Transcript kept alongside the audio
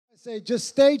Say, just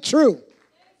stay true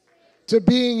to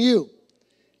being you.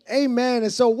 Amen.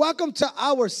 And so welcome to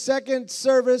our second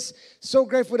service. So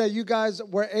grateful that you guys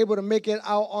were able to make it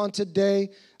out on today.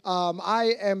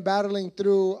 I am battling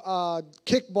through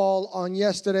kickball on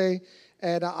yesterday,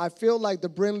 and I feel like the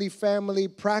Brindley family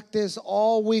practiced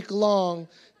all week long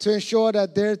to ensure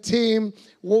that their team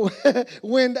will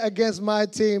win against my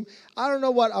team. I don't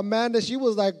know what Amanda, she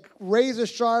was like razor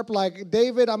sharp like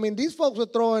David. I mean, these folks were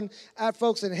throwing at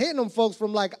folks and hitting them folks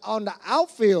from like on the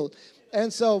outfield.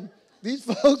 And so these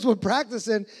folks were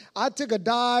practicing. I took a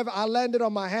dive. I landed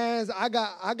on my hands. I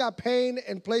got pain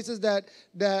in places that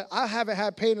I haven't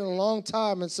had pain in a long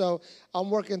time. And so I'm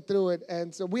working through it.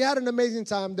 And so we had an amazing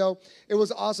time, though. It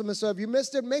was awesome. And so if you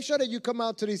missed it, make sure that you come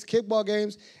out to these kickball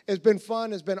games. It's been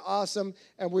fun. It's been awesome.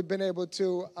 And we've been able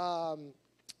to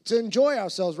enjoy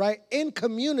ourselves, right, in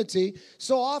community.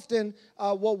 So often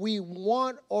what we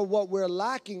want or what we're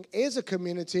lacking is a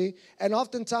community, and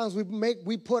oftentimes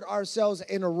we put ourselves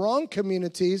in the wrong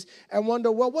communities and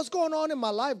wonder, well, what's going on in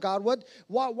my life, God?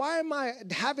 Why am I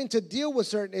having to deal with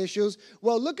certain issues?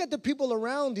 Well, look at the people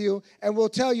around you, and we'll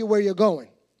tell you where you're going.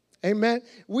 Amen.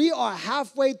 We are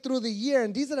halfway through the year,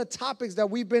 and these are the topics that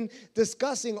we've been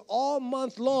discussing all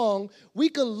month long. We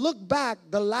can look back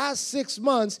the last 6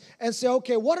 months and say,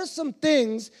 okay, what are some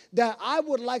things that I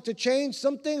would like to change,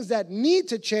 some things that need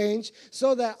to change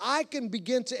so that I can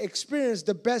begin to experience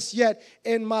the best yet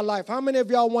in my life? How many of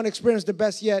y'all want to experience the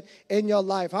best yet in your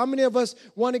life? How many of us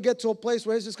want to get to a place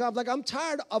where it's just kind of like, I'm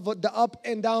tired of the up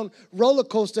and down roller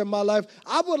coaster in my life.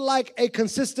 I would like a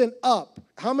consistent up.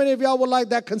 How many of y'all would like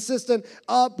that consistent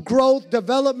up, growth,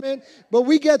 development? But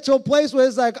we get to a place where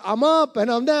it's like, I'm up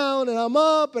and I'm down and I'm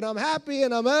up and I'm happy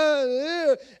and I'm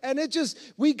and it just,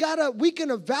 we can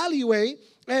evaluate.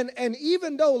 And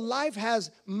even though life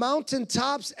has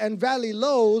mountaintops and valley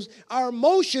lows, our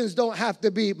emotions don't have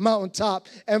to be mountaintop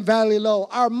and valley low.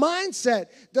 Our mindset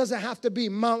doesn't have to be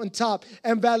mountaintop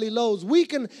and valley lows. We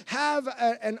can have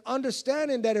an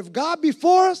understanding that if God be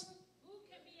for us,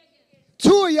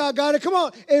 two of y'all got it. Come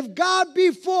on. If God be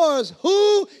for us,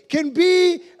 who can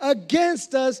be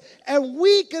against us? And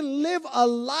we can live a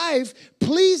life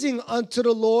pleasing unto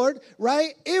the Lord,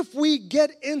 right? If we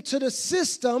get into the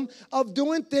system of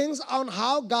doing things on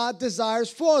how God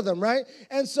desires for them, right?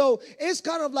 And so it's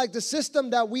kind of like the system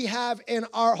that we have in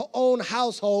our own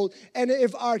household. And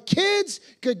if our kids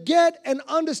could get an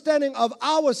understanding of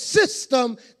our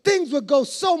system, things would go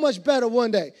so much better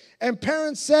one day. And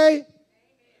parents say,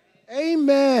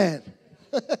 amen.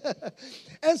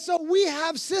 And so we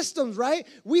have systems, right?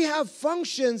 We have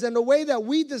functions and the way that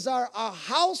we desire our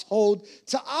household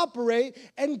to operate.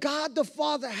 And God the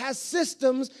Father has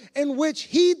systems in which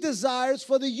He desires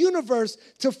for the universe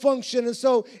to function. And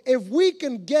so if we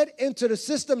can get into the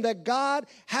system that God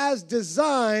has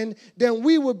designed, then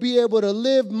we will be able to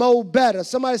live more better.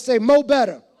 Somebody say more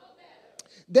better.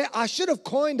 I should have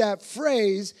coined that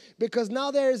phrase because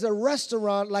now there is a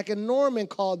restaurant like in Norman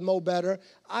called Mo Better.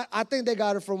 I think they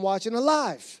got it from watching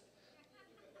Alive.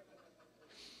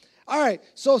 All right,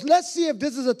 so let's see if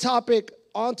this is a topic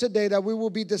on today that we will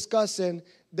be discussing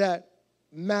that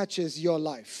matches your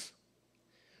life.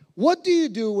 What do you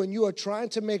do when you are trying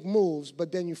to make moves,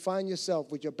 but then you find yourself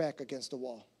with your back against the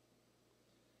wall?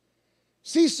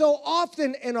 See, so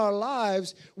often in our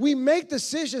lives, we make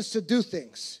decisions to do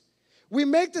things. We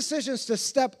make decisions to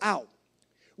step out.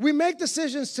 We make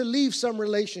decisions to leave some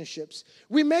relationships.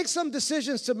 We make some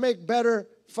decisions to make better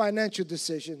financial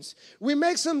decisions. We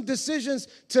make some decisions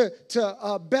to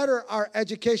better our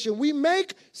education. We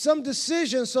make some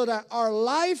decisions so that our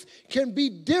life can be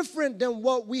different than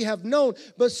what we have known.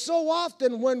 But so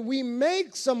often when we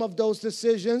make some of those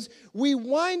decisions, we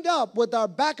wind up with our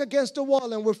back against the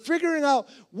wall and we're figuring out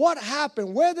what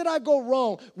happened. Where did I go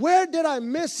wrong? Where did I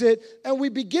miss it? And we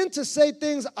begin to say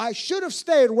things, I should have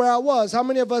stayed where I was. How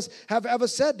many of us have ever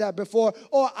said that before?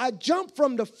 Or I jumped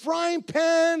from the frying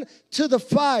pan to the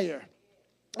fire.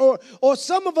 Or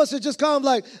some of us are just kind of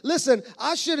like, listen,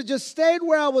 I should have just stayed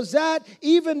where I was at,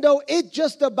 even though it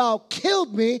just about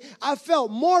killed me. I felt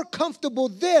more comfortable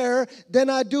there than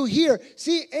I do here.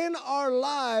 See, in our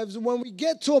lives, when we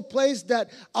get to a place that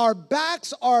our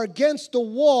backs are against the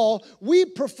wall, we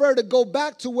prefer to go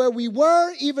back to where we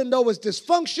were, even though it's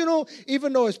dysfunctional,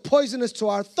 even though it's poisonous to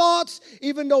our thoughts,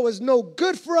 even though it's no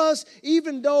good for us,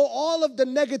 even though all of the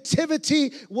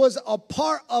negativity was a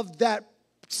part of that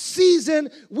season,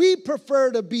 we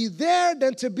prefer to be there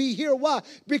than to be here. Why?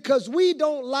 Because we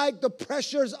don't like the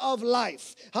pressures of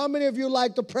life. How many of you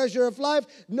like the pressure of life?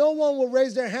 No one will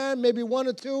raise their hand, maybe one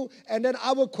or two, and then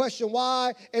I would question,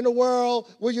 why in the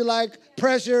world would you like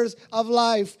pressures of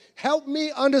life? Help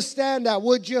me understand that,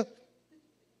 would you?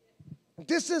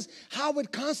 This is how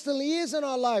it constantly is in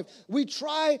our life. We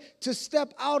try to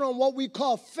step out on what we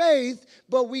call faith,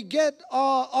 but we get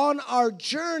on our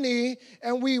journey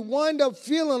and we wind up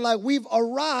feeling like we've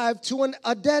arrived to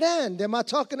a dead end. Am I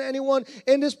talking to anyone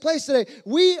in this place today?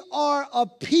 We are a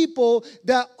people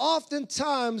that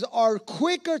oftentimes are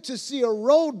quicker to see a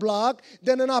roadblock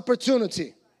than an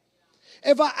opportunity.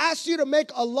 If I asked you to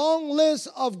make a long list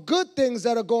of good things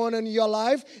that are going on in your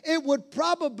life, it would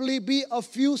probably be a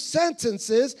few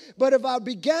sentences. But if I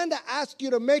began to ask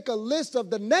you to make a list of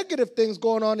the negative things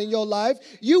going on in your life,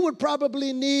 you would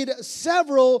probably need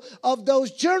several of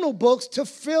those journal books to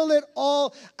fill it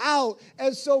all out.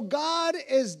 And so God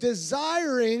is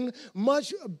desiring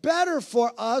much better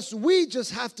for us. We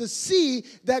just have to see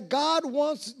that God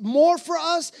wants more for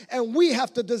us, and we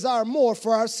have to desire more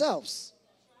for ourselves.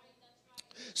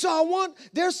 So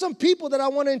there's some people that I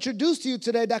want to introduce to you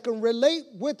today that can relate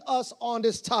with us on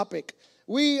this topic.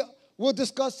 We will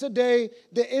discuss today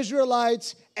the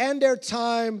Israelites and their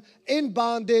time in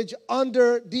bondage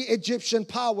under the Egyptian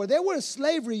power. They were in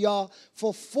slavery, y'all,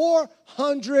 for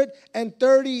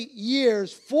 430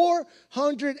 years.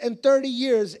 430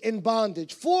 years in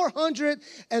bondage.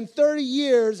 430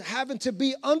 years having to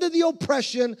be under the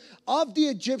oppression of the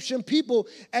Egyptian people.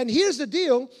 And here's the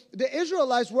deal. The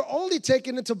Israelites were only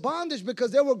taken into bondage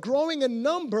because they were growing in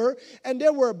number and they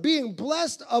were being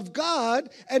blessed of God.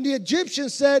 And the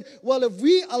Egyptians said, well, if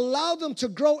we allow them to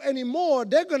grow anymore,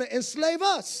 they're going to enslave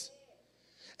us.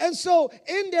 And so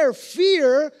in their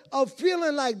fear of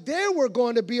feeling like they were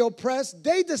going to be oppressed,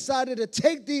 they decided to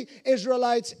take the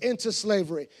Israelites into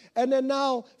slavery. And then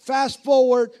now, fast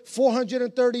forward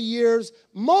 430 years,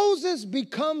 Moses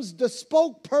becomes the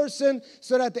spokesperson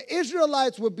so that the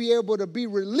Israelites would be able to be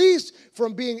released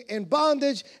from being in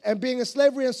bondage and being in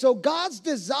slavery. And so God's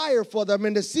desire for them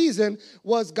in the season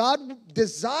was God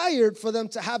desired for them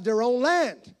to have their own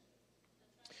land.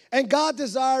 And God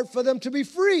desired for them to be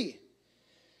free.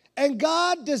 And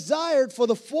God desired for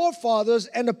the forefathers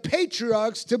and the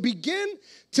patriarchs to begin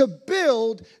to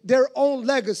build their own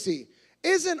legacy.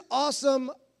 Isn't it awesome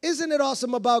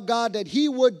about God that He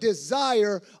would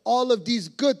desire all of these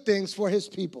good things for His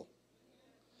people?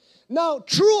 Now,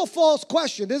 true or false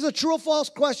question. This is a true or false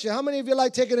question. How many of you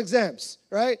like taking exams,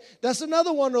 right? That's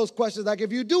another one of those questions. Like,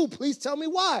 if you do, please tell me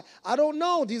why. I don't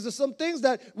know. These are some things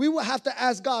that we will have to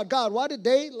ask God. God, why did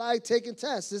they like taking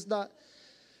tests? It's not.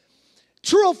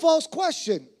 True or false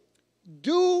question.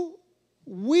 Do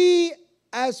we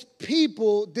as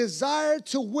people desire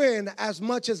to win as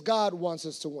much as God wants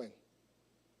us to win?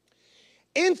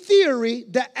 In theory,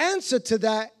 the answer to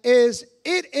that is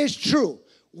it is true.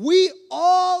 We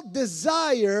all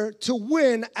desire to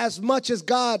win as much as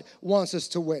God wants us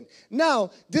to win. Now,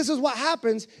 this is what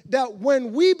happens, that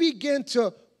when we begin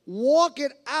to walk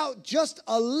it out just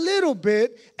a little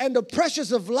bit and the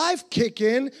pressures of life kick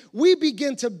in, we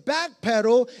begin to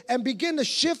backpedal and begin to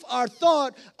shift our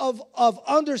thought of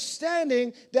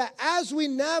understanding that as we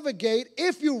navigate,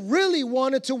 if you really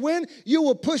wanted to win, you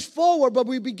will push forward, but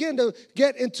we begin to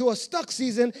get into a stuck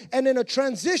season and in a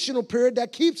transitional period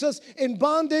that keeps us in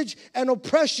bondage and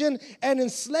oppression and in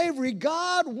slavery.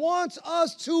 God wants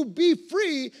us to be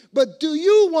free, but do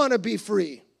you want to be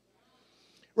free?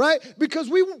 Right? Because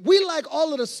we like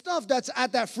all of the stuff that's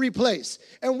at that free place.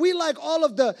 And we like all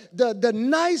of the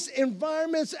nice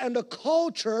environments and the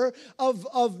culture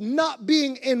of not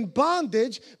being in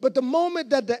bondage. But the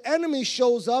moment that the enemy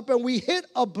shows up and we hit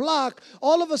a block,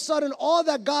 all of a sudden all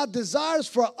that God desires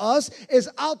for us is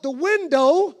out the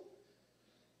window.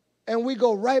 And we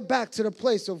go right back to the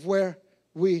place of where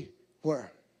we were.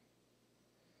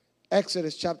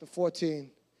 Exodus chapter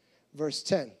 14, verse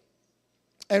 10.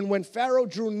 And when Pharaoh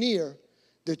drew near,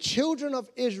 the children of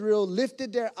Israel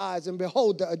lifted their eyes, and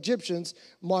behold, the Egyptians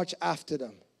marched after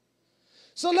them.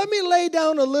 So let me lay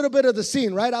down a little bit of the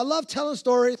scene, right? I love telling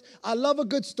stories. I love a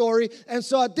good story. And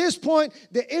so at this point,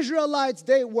 the Israelites,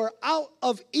 they were out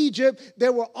of Egypt. They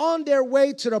were on their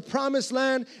way to the promised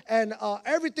land, and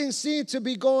everything seemed to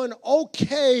be going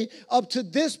okay up to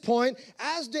this point.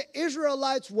 As the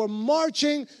Israelites were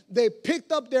marching, they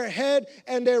picked up their head,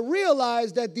 and they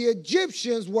realized that the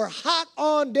Egyptians were hot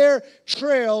on their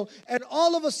trail. And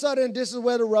all of a sudden, this is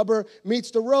where the rubber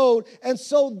meets the road. And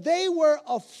so they were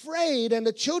afraid, and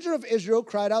the children of Israel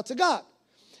cried out to God.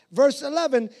 Verse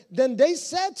 11, then they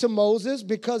said to Moses,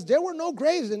 because there were no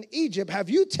graves in Egypt, have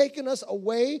you taken us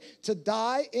away to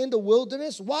die in the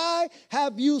wilderness? Why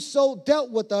have you so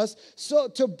dealt with us, so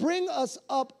to bring us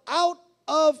up out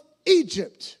of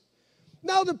Egypt?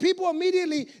 Now the people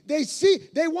immediately,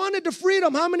 they wanted the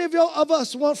freedom. How many of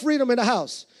us want freedom in the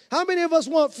house? How many of us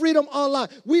want freedom online?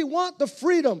 We want the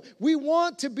freedom. We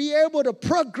want to be able to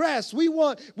progress. We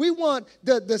want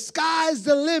the sky's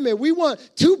the limit. We want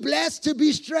too blessed to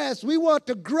be stressed. We want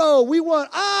to grow. We want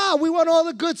all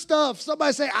the good stuff.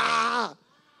 Somebody say,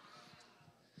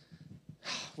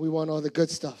 we want all the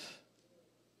good stuff.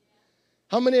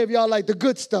 How many of y'all like the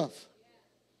good stuff?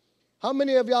 How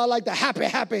many of y'all like the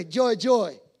happy,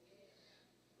 joy?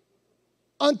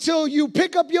 Until you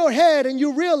pick up your head and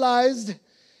you realized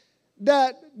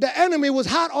that the enemy was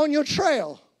hot on your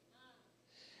trail.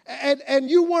 And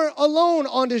you weren't alone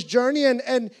on this journey,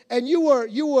 and you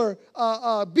were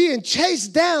being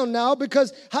chased down now,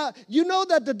 because you know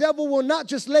that the devil will not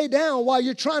just lay down while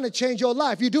you're trying to change your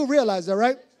life. You do realize that,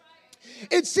 right?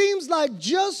 It seems like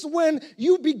just when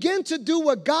you begin to do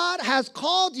what God has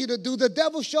called you to do, the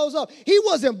devil shows up. He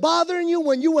wasn't bothering you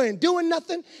when you weren't doing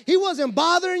nothing. He wasn't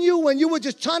bothering you when you were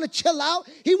just trying to chill out.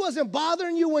 He wasn't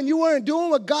bothering you when you weren't doing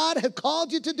what God had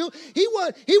called you to do. He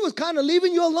was kind of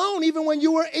leaving you alone even when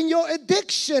you were in your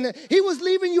addiction. He was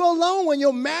leaving you alone when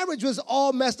your marriage was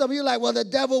all messed up. You're like, well, the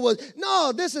devil was.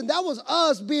 No, listen, that was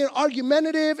us being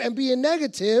argumentative and being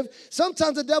negative.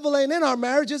 Sometimes the devil ain't in our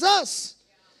marriage, it's us.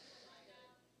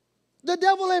 The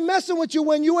devil ain't messing with you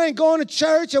when you ain't going to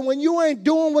church and when you ain't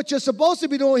doing what you're supposed to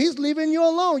be doing. He's leaving you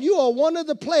alone. You are one of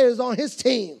the players on his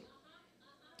team.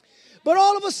 But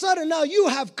all of a sudden now you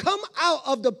have come out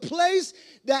of the place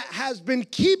that has been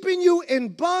keeping you in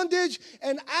bondage.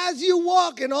 And as you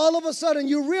walk, and all of a sudden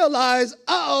you realize,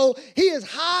 he is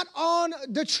hot on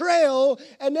the trail.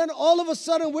 And then all of a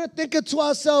sudden we're thinking to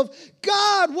ourselves,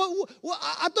 God,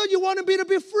 I thought you wanted me to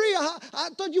be free. I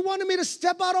thought you wanted me to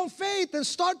step out on faith and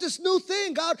start this new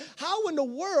thing. God, how in the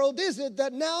world is it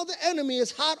that now the enemy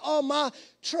is hot on my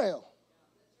trail?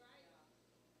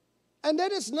 And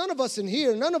then it's none of us in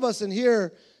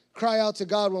here cry out to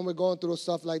God when we're going through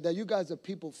stuff like that. You guys are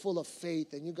people full of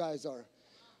faith, and you guys are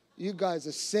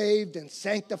saved and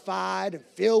sanctified and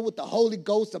filled with the Holy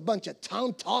Ghost, a bunch of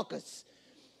tongue talkers.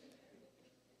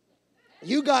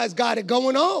 You guys got it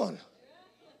going on.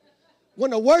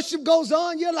 When the worship goes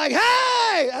on, you're like,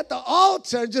 hey, at the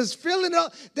altar, just feeling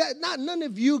up. None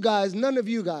of you guys.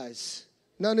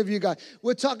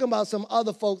 We're talking about some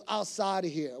other folks outside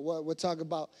of here. We're talking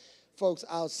about folks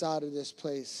outside of this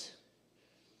place.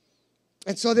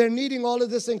 And so they're needing all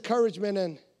of this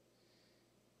encouragement.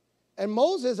 And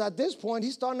Moses, at this point,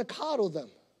 he's starting to coddle them.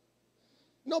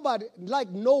 Nobody, like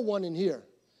no one in here.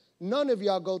 None of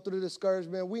y'all go through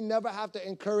discouragement. We never have to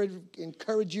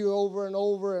encourage you over and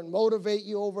over and motivate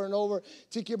you over and over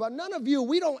to keep up. None of you,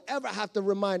 we don't ever have to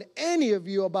remind any of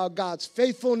you about God's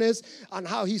faithfulness, on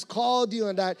how he's called you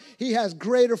and that he has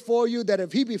greater for you, that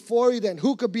if he be for you, then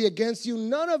who could be against you?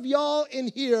 None of y'all in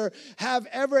here have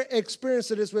ever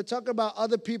experienced this. We're talking about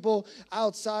other people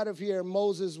outside of here.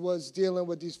 Moses was dealing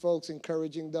with these folks,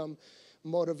 encouraging them,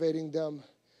 motivating them,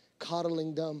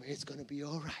 coddling them. It's going to be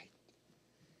all right.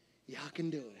 Y'all can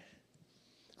do it.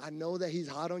 I know that he's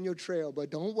hot on your trail, but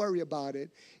don't worry about it.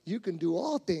 You can do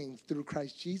all things through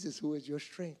Christ Jesus, who is your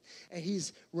strength. And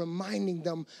he's reminding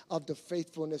them of the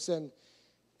faithfulness. And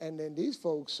then these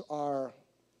folks are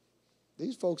a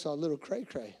little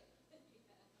cray-cray.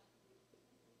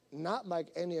 Not like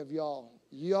any of y'all.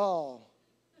 Y'all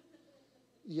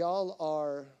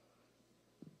are...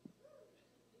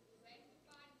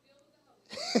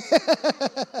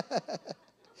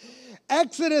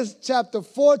 Exodus chapter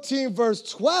 14, verse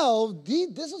 12,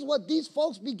 this is what these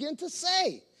folks begin to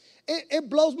say. It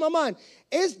blows my mind.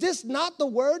 Is this not the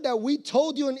word that we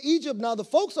told you in Egypt? Now, the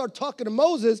folks are talking to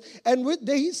Moses, and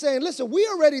he's saying, listen, we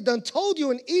already done told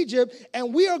you in Egypt,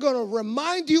 and we are going to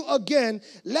remind you again,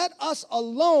 let us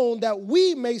alone that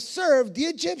we may serve the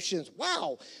Egyptians.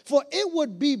 Wow. For it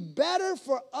would be better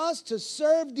for us to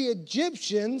serve the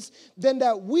Egyptians than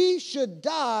that we should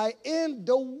die in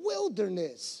the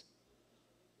wilderness.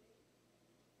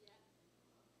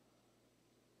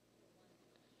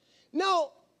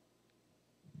 Now,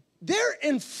 they're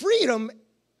in freedom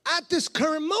at this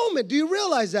current moment. Do you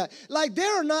realize that? Like,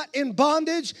 they're not in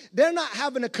bondage. They're not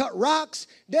having to cut rocks.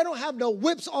 They don't have no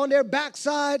whips on their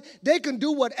backside. They can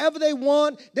do whatever they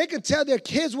want. They can tell their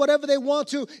kids whatever they want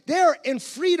to. They're in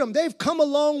freedom. They've come a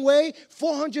long way,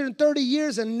 430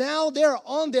 years, and now they're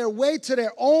on their way to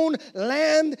their own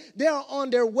land. They're on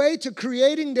their way to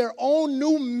creating their own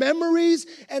new memories.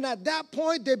 And at that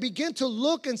point, they begin to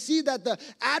look and see that the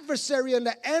adversary and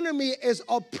the enemy is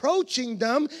approaching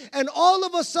them. And all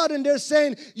of a sudden, they're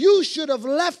saying, you should have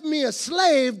left me a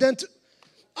slave than to...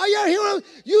 Are you hearing?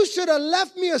 You should have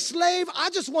left me a slave. I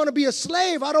just want to be a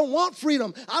slave. I don't want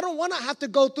freedom. I don't want to have to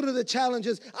go through the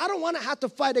challenges. I don't want to have to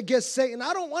fight against Satan.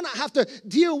 I don't want to have to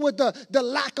deal with the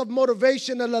lack of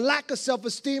motivation and the lack of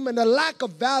self-esteem and the lack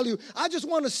of value. I just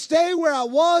want to stay where I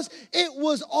was. It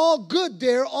was all good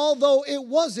there, although it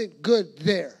wasn't good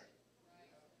there.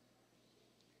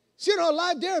 See, in our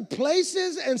life, there are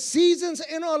places and seasons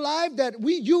in our life that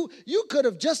you could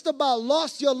have just about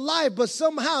lost your life, but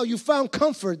somehow you found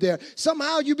comfort there.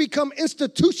 Somehow you become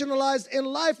institutionalized in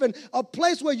life, and a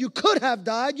place where you could have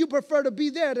died, you prefer to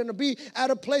be there than to be at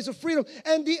a place of freedom.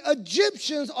 And the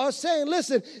Egyptians are saying,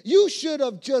 listen, you should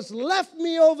have just left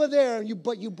me over there,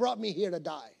 but you brought me here to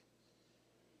die.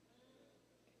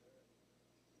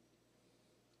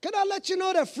 Can I let you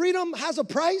know that freedom has a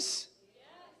price?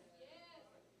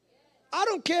 I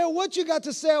don't care what you got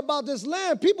to say about this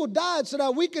land. People died so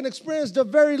that we can experience the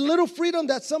very little freedom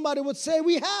that somebody would say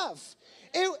we have.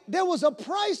 There was a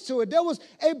price to it. There was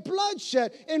a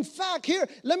bloodshed. In fact, here,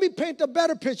 let me paint a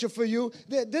better picture for you.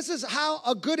 This is how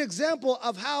a good example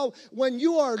of how when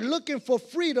you are looking for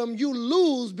freedom, you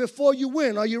lose before you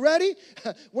win. Are you ready?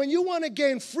 When you want to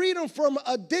gain freedom from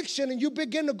addiction and you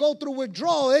begin to go through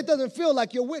withdrawal, it doesn't feel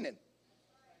like you're winning.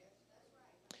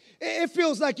 It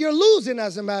feels like you're losing,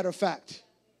 as a matter of fact.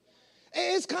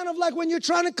 It's kind of like when you're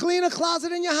trying to clean a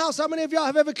closet in your house. How many of y'all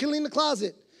have ever cleaned a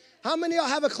closet? How many of y'all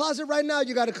have a closet right now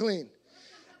you got to clean?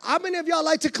 How many of y'all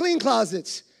like to clean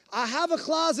closets? I have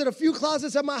a few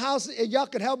closets at my house. If y'all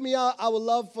could help me out, I would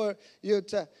love for you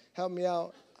to help me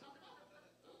out.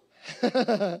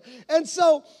 And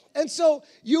so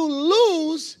you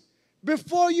lose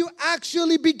before you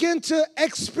actually begin to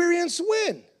experience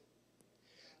win.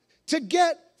 To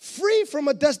get free from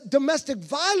a domestic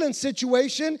violence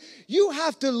situation, you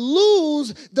have to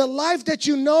lose the life that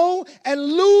you know and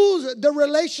lose the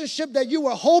relationship that you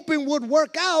were hoping would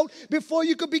work out before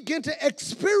you could begin to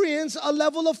experience a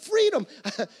level of freedom.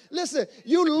 Listen,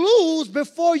 you lose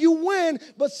before you win,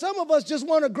 but some of us just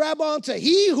want to grab onto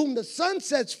he whom the Son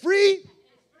sets free.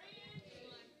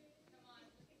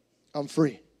 I'm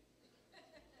free.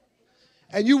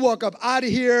 And you walk up out of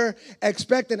here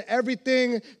expecting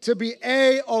everything to be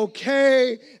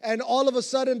A-okay, and all of a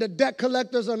sudden the debt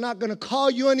collectors are not going to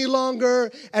call you any longer,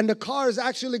 and the car is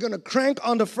actually going to crank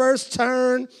on the first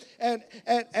turn, and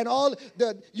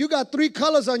you got 3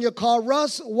 colors on your car,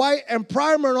 rust, white, and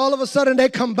primer, and all of a sudden they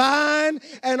combine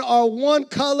and are one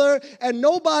color, and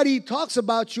nobody talks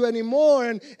about you anymore,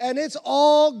 and it's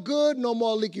all good, no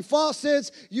more leaky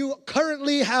faucets. You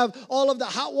currently have all of the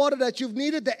hot water that you've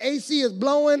needed. The AC is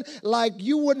blowing like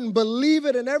you wouldn't believe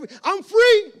it, and I'm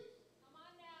free.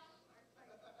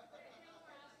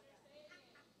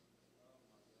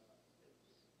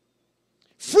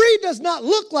 Free does not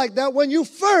look like that when you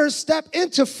first step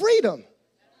into freedom.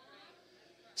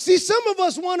 See, some of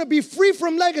us want to be free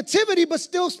from negativity but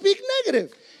still speak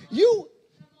negative. You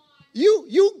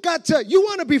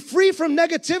want to be free from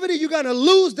negativity, you got to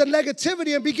lose the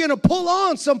negativity and begin to pull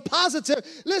on some positive.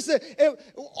 Listen,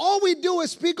 all we do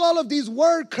is speak all of these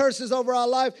word curses over our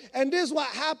life, and this is what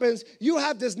happens. You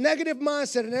have this negative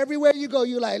mindset, and everywhere you go,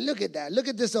 you're like, look at that, look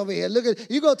at this over here,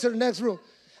 you go to the next room.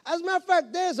 As a matter of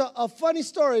fact, there's a funny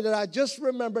story that I just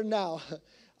remembered now.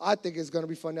 I think it's going to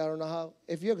be funny. I don't know how,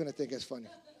 if you're going to think it's funny.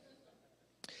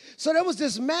 So there was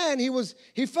this man,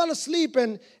 he fell asleep,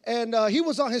 and he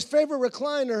was on his favorite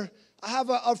recliner. I have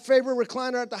a favorite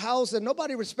recliner at the house, and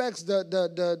nobody respects my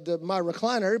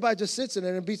recliner. Everybody just sits in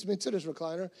it and beats me to this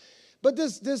recliner. But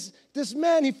this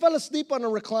man, he fell asleep on a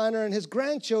recliner, and his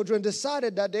grandchildren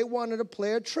decided that they wanted to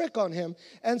play a trick on him.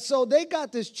 And so they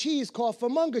got this cheese called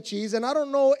Famunga cheese, and I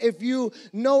don't know if you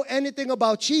know anything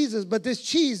about cheeses, but this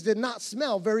cheese did not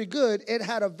smell very good. It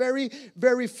had a very,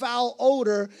 very foul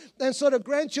odor. And so the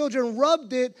grandchildren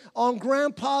rubbed it on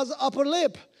Grandpa's upper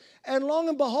lip. And long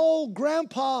and behold,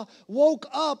 Grandpa woke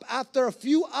up after a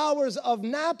few hours of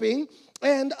napping,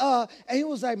 And he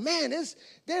was like, man,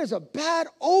 there's a bad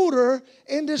odor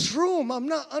in this room. I'm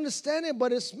not understanding,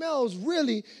 but it smells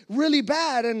really, really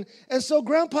bad. And so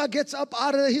Grandpa gets up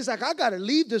out of there. He's like, I got to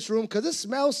leave this room because it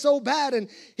smells so bad. And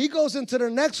he goes into the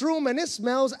next room, and it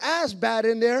smells as bad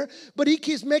in there. But he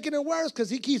keeps making it worse because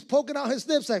he keeps poking out his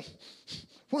lips like,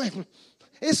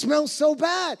 it smells so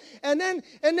bad. And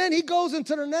then he goes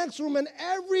into the next room, and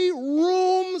every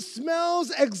room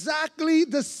smells exactly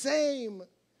the same.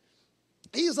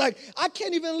 He's like, I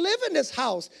can't even live in this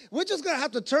house. We're just going to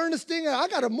have to turn this thing out. I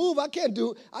got to move. I can't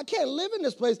live in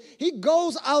this place. He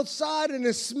goes outside, and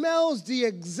it smells the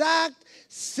exact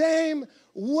same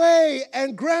way.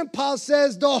 And Grandpa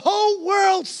says, the whole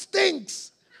world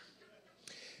stinks.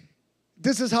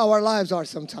 This is how our lives are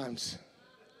sometimes.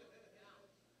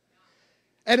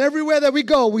 And everywhere that we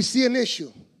go, we see an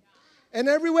issue. And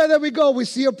everywhere that we go, we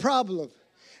see a problem.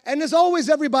 And there's always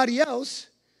everybody else.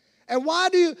 And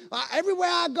everywhere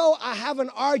I go, I have an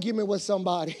argument with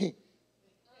somebody.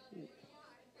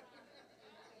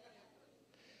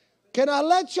 Can I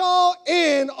let y'all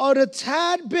in on a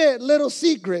tad bit little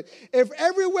secret? If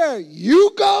everywhere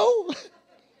you go,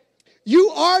 you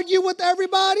argue with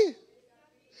everybody,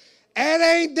 it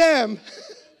ain't them.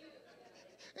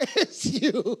 It's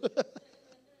you.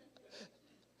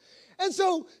 And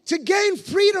so to gain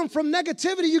freedom from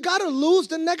negativity, you got to lose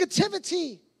the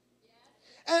negativity.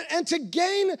 And to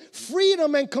gain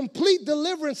freedom and complete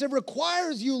deliverance, it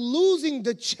requires you losing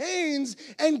the chains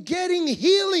and getting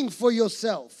healing for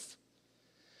yourself.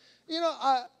 You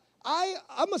know,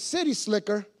 I'm a city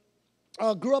slicker.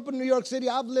 Grew up in New York City.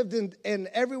 I've lived in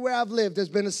everywhere I've lived, there's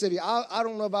been a city. I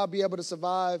don't know if I'll be able to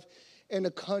survive in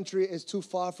the country. It's too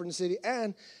far from the city.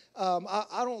 And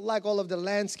I don't like all of the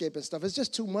landscape and stuff. It's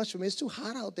just too much for me. It's too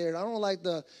hot out there. I don't like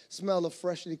the smell of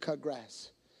freshly cut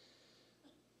grass.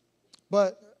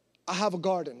 But I have a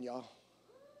garden, y'all.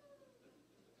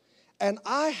 And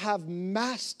I have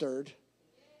mastered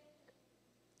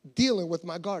dealing with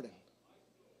my garden.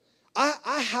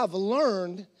 I have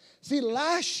learned. See,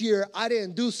 last year, I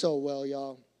didn't do so well,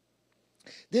 y'all.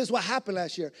 This is what happened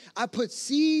last year. I put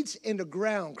seeds in the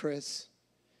ground, Chris.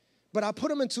 But I put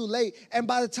them in too late. And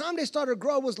by the time they started to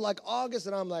grow, it was like August.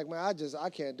 And I'm like, man, I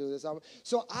can't do this.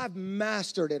 So I've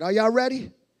mastered it. Are y'all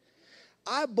ready?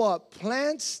 I bought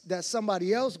plants that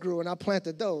somebody else grew, and I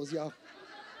planted those, y'all.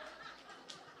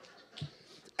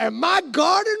 And my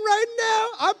garden right now,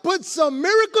 I put some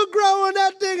Miracle Grow on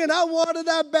that thing, and I watered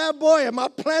that bad boy, and my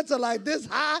plants are like this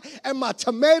high, and my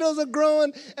tomatoes are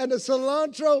growing, and the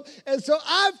cilantro. And so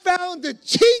I found the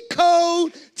cheat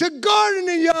code to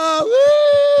gardening, y'all.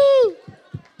 Woo!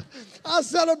 I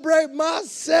celebrate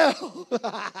myself.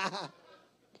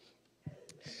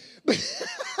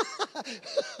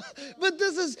 But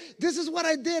this is what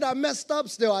I did. I messed up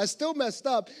still. I still messed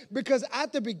up because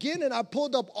at the beginning I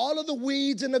pulled up all of the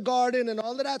weeds in the garden and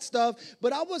all of that stuff,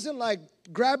 but I wasn't like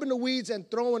grabbing the weeds and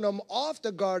throwing them off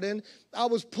the garden. I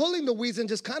was pulling the weeds and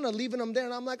just kind of leaving them there,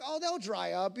 and I'm like, oh, they'll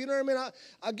dry up. You know what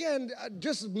I mean?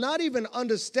 Just not even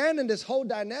understanding this whole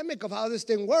dynamic of how this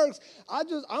thing works.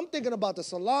 I'm thinking about the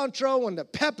cilantro and the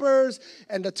peppers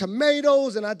and the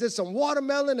tomatoes, and I did some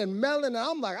watermelon and melon, and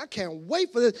I'm like, I can't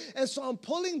wait for this. And so I'm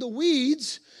pulling the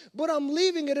weeds, but I'm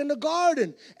leaving it in the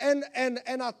garden. And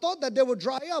I thought that they would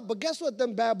dry up, but guess what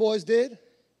them bad boys did?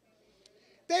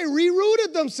 They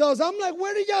re-rooted themselves. I'm like,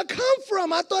 where did y'all come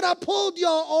from? I thought I pulled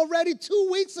y'all already 2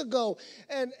 weeks ago.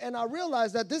 And I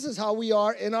realized that this is how we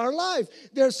are in our life.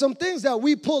 There's some things that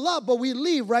we pull up, but we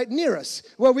leave right near us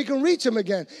where we can reach them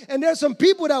again. And there's some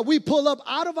people that we pull up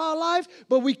out of our life,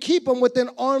 but we keep them within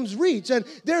arm's reach. And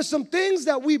there's some things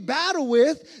that we battle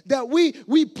with that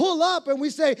we pull up and we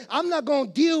say, I'm not going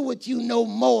to deal with you no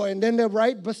more. And then they're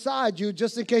right beside you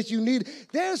just in case you need.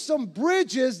 There's some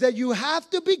bridges that you have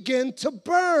to begin to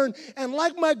burn. And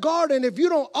like my garden, if you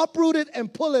don't uproot it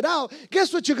and pull it out,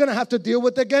 guess what you're going to have to deal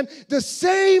with again? The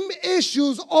same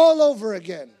issues all over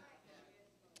again.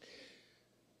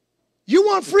 You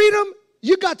want freedom?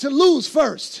 You got to lose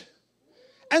first.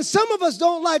 And some of us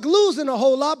don't like losing a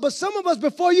whole lot, but some of us,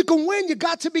 before you can win, you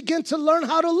got to begin to learn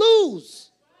how to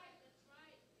lose.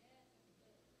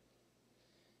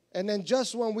 And then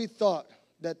just when we thought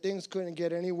that things couldn't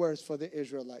get any worse for the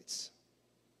Israelites,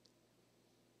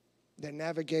 they're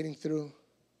navigating through.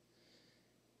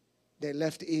 They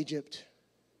left Egypt.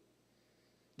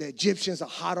 The Egyptians are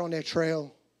hot on their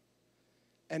trail.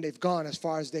 And they've gone as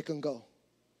far as they can go.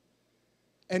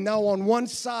 And now on one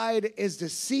side is the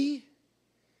sea.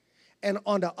 And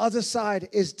on the other side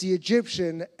is the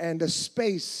Egyptian. And the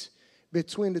space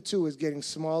between the two is getting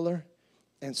smaller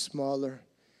and smaller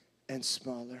and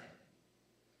smaller.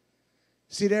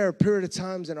 See, there are a period of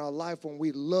times in our life when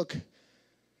we look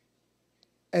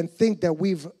and think that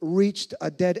we've reached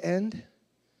a dead end.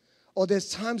 Or there's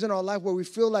times in our life where we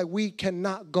feel like we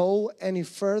cannot go any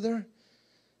further,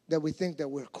 that we think that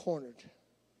we're cornered.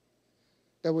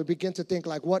 That we begin to think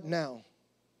like, what now?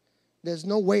 There's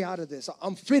no way out of this.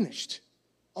 I'm finished.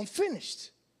 I'm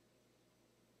finished.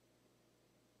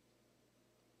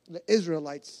 The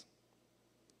Israelites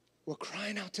were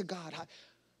crying out to God.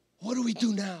 What do we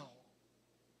do now?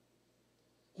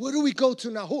 Where do we go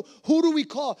to now? Who do we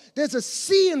call? There's a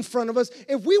sea in front of us.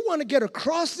 If we want to get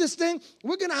across this thing,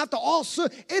 we're going to have to also,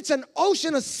 it's an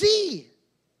ocean, a sea.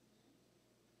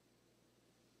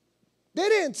 They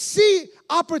didn't see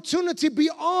opportunity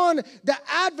beyond the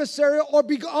adversary or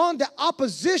beyond the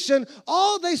opposition.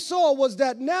 All they saw was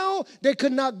that now they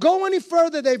could not go any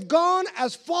further. They've gone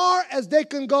as far as they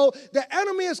can go. The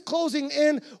enemy is closing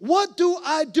in. What do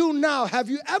I do now? Have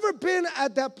you ever been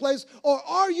at that place, or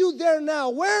are you there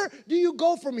now? Where do you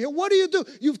go from here? What do you do?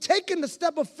 You've taken the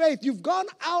step of faith. You've gone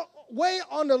out way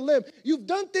on the limb. You've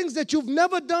done things that you've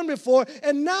never done before,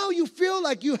 and now you feel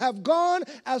like you have gone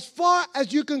as far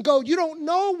as you can go. You don't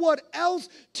know what else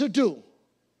to do.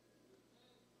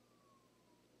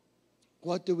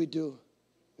 What do we do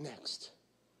next?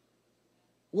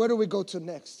 Where do we go to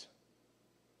next?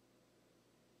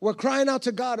 We're crying out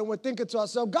to God and we're thinking to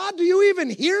ourselves, God, do you even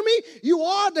hear me? You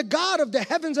are the God of the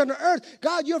heavens and the earth.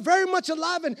 God, you're very much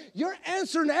alive and you're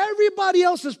answering everybody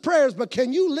else's prayers, but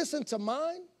can you listen to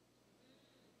mine?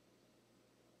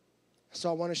 So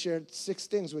I want to share 6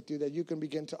 things with you that you can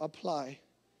begin to apply,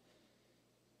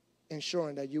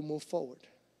 ensuring that you move forward.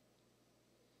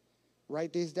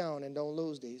 Write these down and don't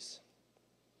lose these.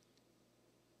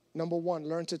 Number 1,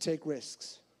 learn to take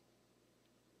risks.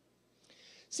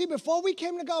 See, before we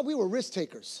came to God, we were risk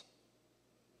takers.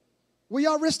 Were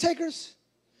y'all risk takers?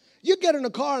 You get in a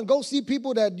car and go see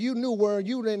people that you knew were,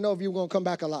 you didn't know if you were going to come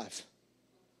back alive.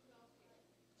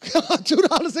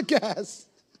 $2 of gas.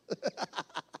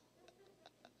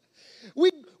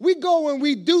 We go and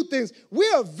we do things. We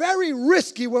are very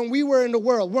risky when we were in the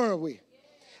world, weren't we?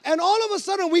 And all of a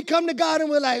sudden we come to God and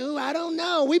we're like, ooh, I don't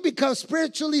know. We become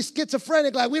spiritually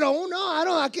schizophrenic. Like, we don't know. I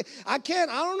don't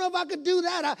know if I could do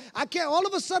that. I can't. All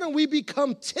of a sudden we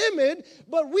become timid,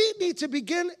 but we need to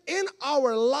begin in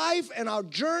our life and our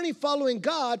journey following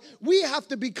God. We have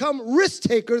to become risk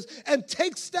takers and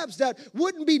take steps that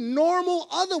wouldn't be normal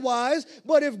otherwise.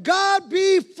 But if God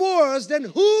be for us, then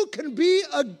who can be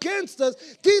against us?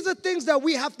 These are things that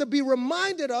we have to be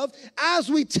reminded of as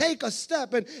we take a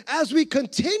step and as we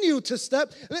continue to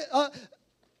step.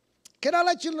 Can I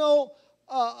let you know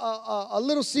a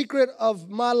little secret of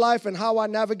my life and how I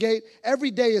navigate?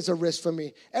 Every day is a risk for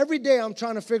me. Every day I'm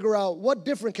trying to figure out what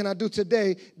different can I do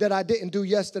today that I didn't do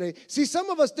yesterday. See, some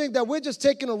of us think that we're just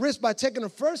taking a risk by taking the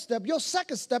first step. Your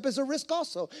second step is a risk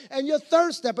also. And your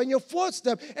third step and your fourth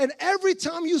step. And every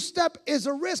time you step is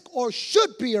a risk or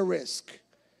should be a risk.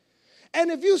 And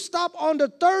if you stop on the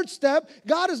third step,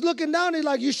 God is looking down and he's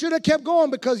like, you should have kept going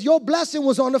because your blessing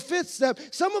was on the fifth step.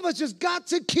 Some of us just got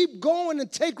to keep going and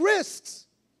take risks.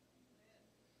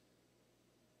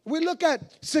 We look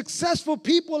at successful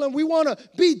people and we want to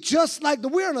be just like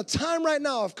them. We're in a time right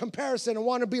now of comparison and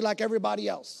want to be like everybody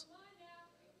else.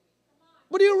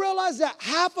 But do you realize that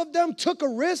half of them took a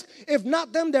risk? If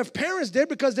not them, their parents did,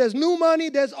 because there's new money,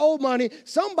 there's old money.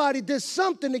 Somebody did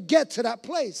something to get to that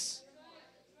place.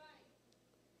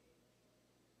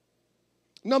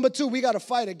 Number 2, we got to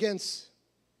fight against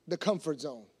the comfort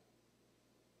zone.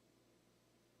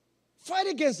 Fight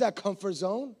against that comfort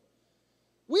zone.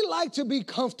 We like to be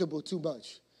comfortable too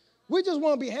much. We just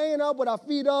want to be hanging up with our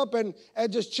feet up and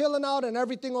just chilling out and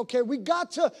everything okay. We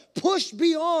got to push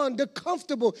beyond the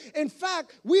comfortable. In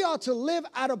fact, we ought to live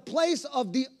at a place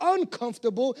of the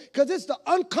uncomfortable, because it's the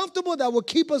uncomfortable that will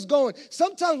keep us going.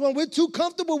 Sometimes when we're too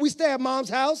comfortable, we stay at mom's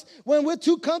house. When we're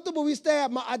too comfortable, we stay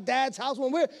at our dad's house.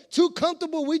 When we're too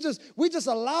comfortable, we just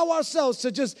allow ourselves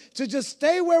to just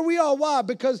stay where we are. Why?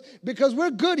 Because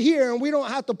we're good here and we don't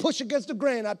have to push against the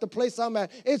grain at the place I'm at.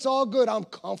 It's all good. I'm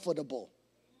comfortable.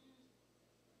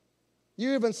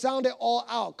 You even sound it all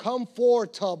out.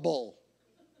 Comfortable.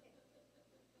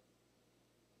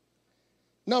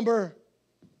 Number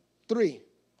 3,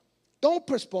 don't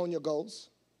postpone your goals.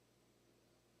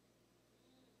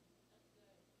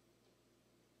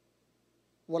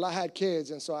 Well, I had kids,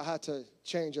 and so I had to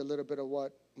change a little bit of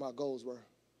what my goals were.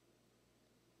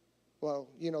 Well,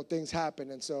 things happen,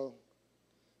 and so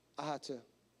I had to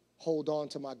hold on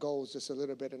to my goals just a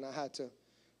little bit, and I had to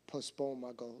postpone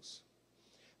my goals.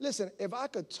 Listen, if I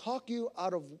could talk you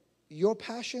out of your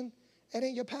passion, it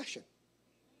ain't your passion.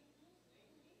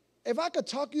 If I could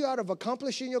talk you out of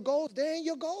accomplishing your goals, they ain't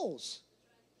your goals.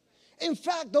 In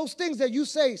fact, those things that you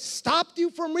say stopped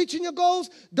you from reaching your goals,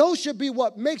 those should be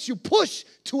what makes you push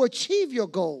to achieve your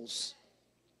goals.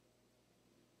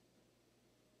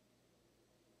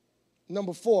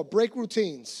 Number 4, break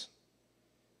routines.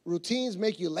 Routines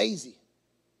make you lazy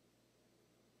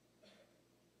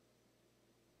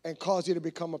and cause you to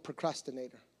become a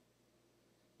procrastinator.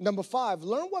 Number 5,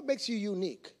 learn what makes you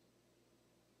unique.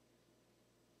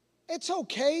 It's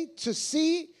okay to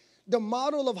see the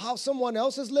model of how someone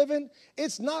else is living.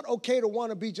 It's not okay to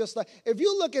want to be just like, if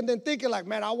you look and then thinking like,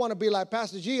 man, I want to be like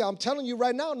Pastor G, I'm telling you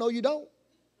right now, no, you don't.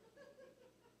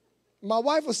 My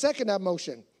wife will second that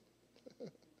motion.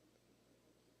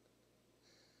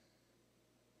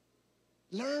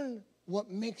 Learn what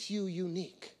makes you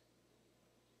unique.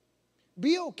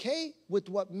 Be okay with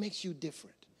what makes you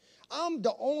different. I'm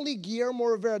the only Guillermo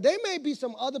Rivera. There may be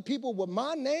some other people with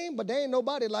my name, but there ain't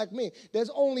nobody like me. There's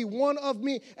only one of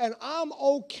me, and I'm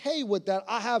okay with that.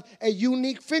 I have a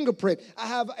unique fingerprint. I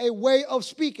have a way of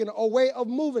speaking, a way of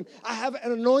moving. I have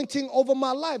an anointing over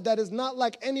my life that is not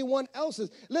like anyone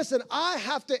else's. Listen, I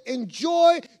have to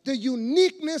enjoy the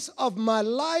uniqueness of my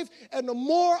life, and the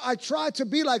more I try to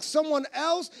be like someone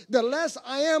else, the less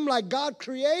I am like God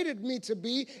created me to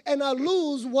be, and I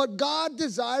lose what God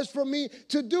desires for me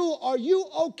to do. Are you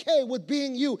okay with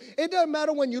being you? It doesn't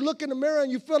matter when you look in the mirror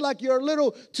and you feel like you're a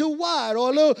little too wide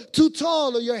or a little too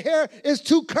tall or your hair is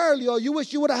too curly or you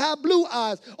wish you would have had blue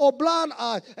eyes or blonde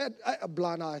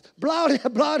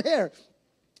hair.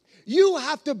 You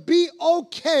have to be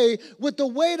okay with the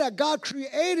way that God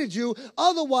created you.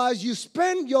 Otherwise, you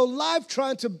spend your life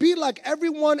trying to be like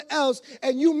everyone else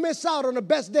and you miss out on the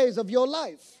best days of your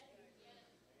life.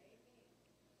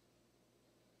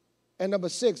 And number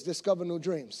 6, discover new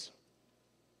dreams.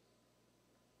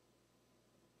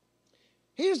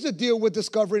 Here's the deal with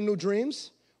discovering new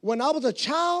dreams. When I was a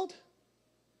child,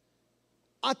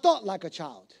 I thought like a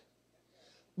child.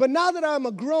 But now that I'm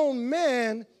a grown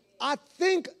man, I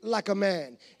think like a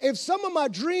man. If some of my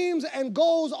dreams and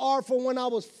goals are for when I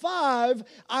was 5,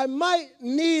 I might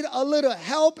need a little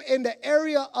help in the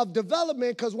area of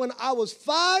development because when I was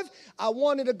 5, I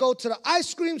wanted to go to the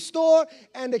ice cream store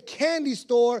and the candy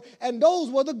store, and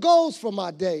those were the goals for my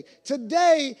day.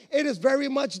 Today, it is very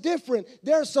much different.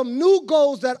 There are some new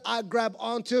goals that I grab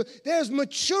onto. There's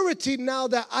maturity now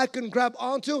that I can grab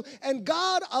onto, and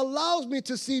God allows me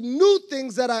to see new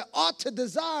things that I ought to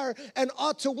desire and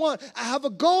ought to want. I have a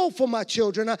goal for my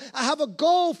children. I have a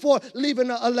goal for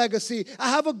leaving a legacy. I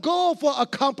have a goal for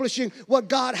accomplishing what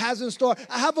God has in store.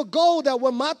 I have a goal that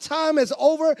when my time is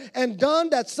over and done,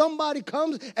 that somebody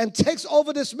comes and takes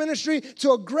over this ministry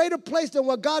to a greater place than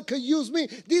what God could use me.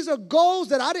 These are goals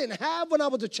that I didn't have when I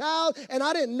was a child, and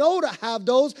I didn't know to have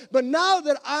those. But now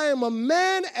that I am a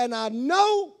man and I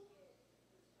know,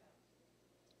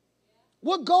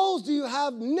 what goals do you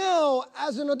have now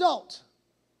as an adult?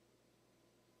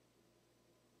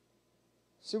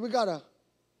 See, we got to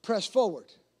press forward.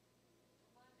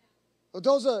 But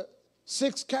those are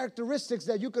 6 characteristics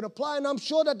that you can apply, and I'm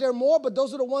sure that there are more, but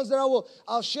those are the ones that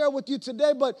I'll share with you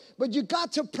today. But you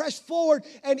got to press forward,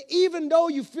 and even though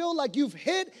you feel like you've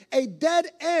hit a dead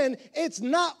end, it's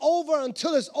not over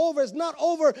until it's over. It's not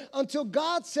over until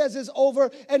God says it's over,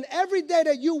 and every day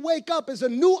that you wake up is a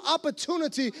new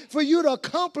opportunity for you to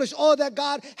accomplish all that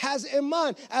God has in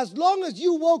mind. As long as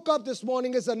you woke up this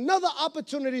morning, it's another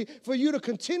opportunity for you to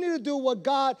continue to do what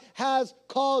God has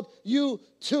called you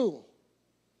to.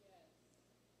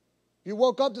 You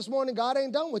woke up this morning, God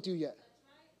ain't done with you yet.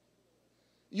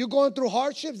 You're going through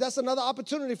hardships, that's another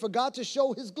opportunity for God to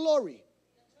show his glory.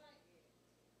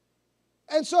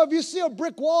 And so if you see a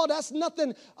brick wall, that's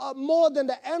nothing more than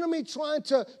the enemy trying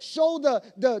to show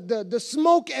the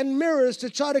smoke and mirrors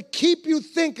to try to keep you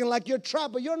thinking like you're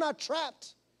trapped, but you're not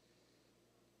trapped.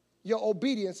 Your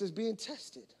obedience is being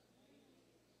tested.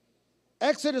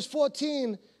 Exodus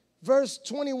 14 Verse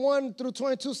 21 through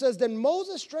 22 says, Then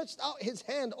Moses stretched out his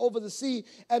hand over the sea,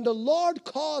 and the Lord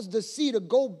caused the sea to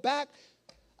go back.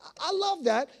 I love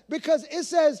that because it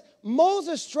says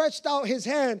Moses stretched out his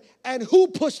hand, and who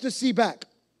pushed the sea back?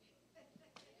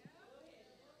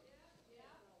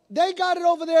 They got it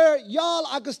over there. Y'all,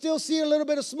 I could still see a little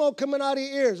bit of smoke coming out of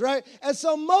your ears, right? And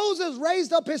so Moses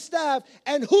raised up his staff,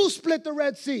 and who split the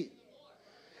Red Sea?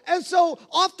 And so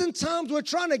oftentimes we're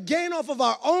trying to gain off of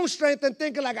our own strength and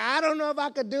thinking like, I don't know if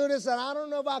I could do this and I don't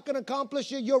know if I can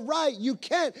accomplish it. You're right, you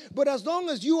can't. But as long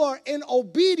as you are in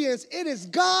obedience, it is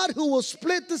God who will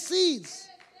split the seas.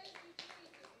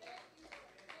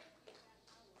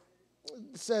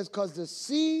 It says, cause the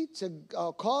sea to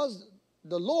cause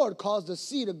the Lord caused the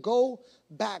sea to go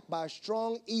back by a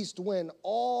strong east wind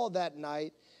all that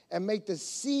night and make the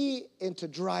sea into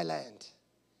dry land.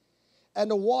 And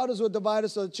the waters were divided,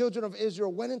 so the children of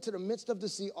Israel went into the midst of the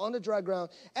sea on the dry ground,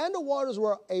 and the waters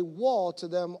were a wall to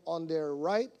them on their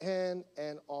right hand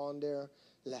and on their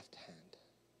left hand.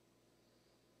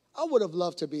 I would have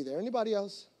loved to be there. Anybody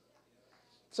else?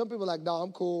 Some people are like, no,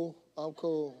 I'm cool.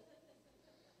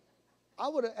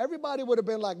 Everybody would have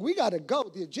been like, we got to go.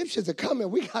 The Egyptians are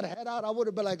coming. We got to head out. I would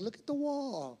have been like, look at the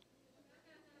wall.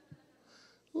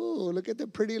 Ooh, look at the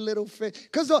pretty little fish.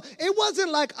 Because it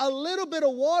wasn't like a little bit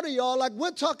of water, y'all. Like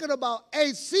we're talking about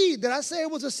a sea. Did I say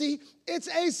it was a sea? It's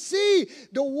a sea.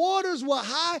 The waters were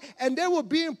high and they were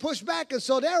being pushed back. And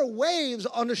so there are waves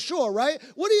on the shore, right?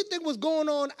 What do you think was going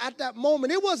on at that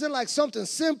moment? It wasn't like something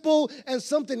simple and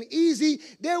something easy.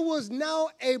 There was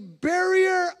now a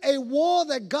barrier, a wall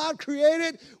that God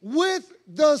created with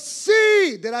the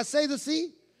sea. Did I say the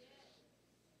sea?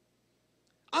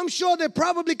 I'm sure they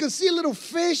probably could see little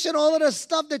fish and all of the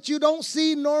stuff that you don't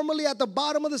see normally at the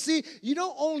bottom of the sea. You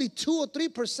know, only 2 or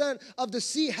 3% of the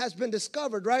sea has been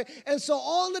discovered, right? And so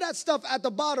all of that stuff at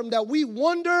the bottom that we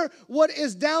wonder what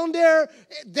is down there,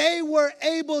 they were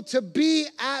able to be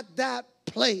at that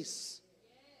place.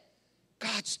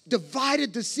 God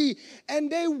divided the sea,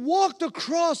 and they walked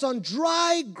across on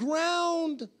dry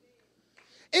ground.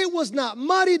 It was not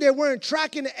muddy. They weren't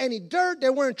tracking any dirt. They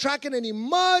weren't tracking any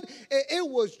mud. It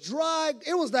was dry.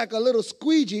 It was like a little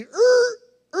squeegee.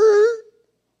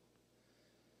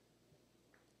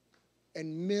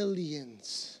 And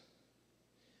millions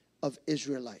of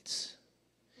Israelites.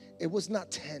 It was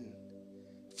not 10,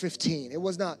 15. It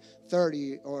was not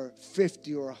 30 or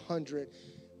 50 or 100.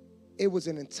 It was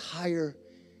an entire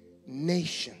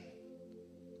nation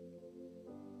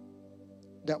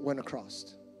that went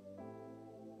across.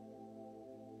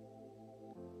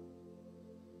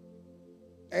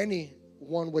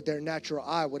 Anyone with their natural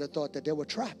eye would have thought that they were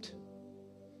trapped,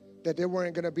 that they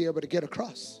weren't going to be able to get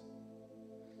across.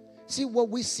 See, what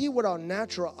we see with our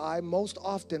natural eye most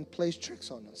often plays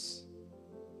tricks on us.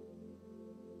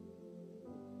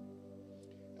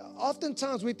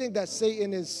 Oftentimes we think that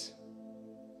Satan is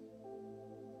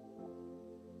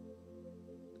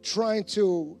trying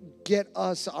to get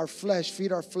us, our flesh,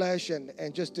 feed our flesh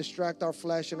and just distract our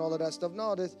flesh and all of that stuff.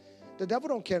 No, the devil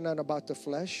don't care nothing about the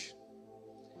flesh.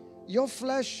 Your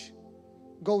flesh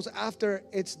goes after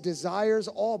its desires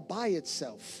all by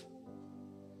itself.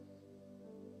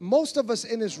 Most of us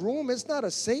in this room, it's not a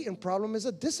Satan problem, it's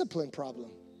a discipline problem.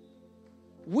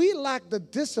 We lack the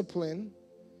discipline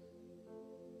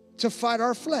to fight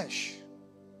our flesh.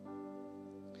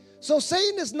 So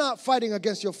Satan is not fighting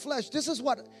against your flesh. This is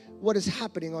what is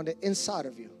happening on the inside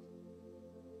of you.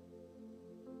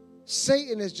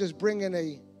 Satan is just bringing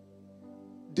a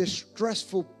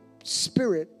distressful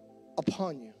spirit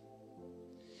upon you.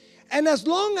 And as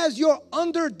long as you're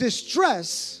under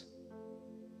distress,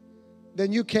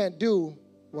 then you can't do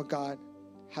what God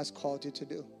has called you to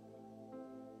do.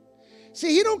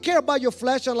 See, he don't care about your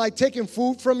flesh and like taking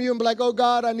food from you and be like, oh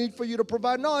God, I need for you to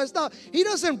provide. No, it's not. He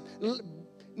doesn't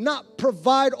not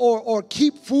provide or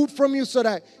keep food from you so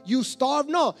that you starve.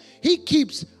 No, he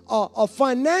keeps a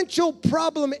financial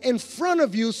problem in front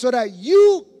of you so that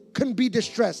you can be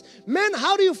distressed. Men,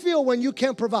 how do you feel when you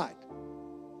can't provide?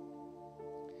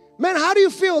 Men, how do you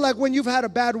feel like when you've had a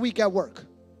bad week at work?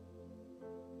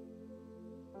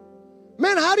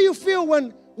 Men, how do you feel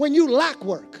when you lack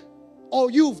work or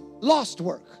you've lost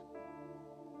work?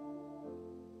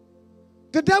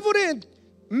 The devil didn't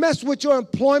mess with your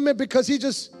employment because he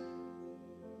just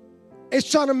is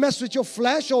trying to mess with your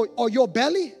flesh or your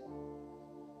belly.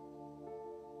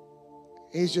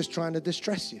 He's just trying to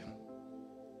distress you.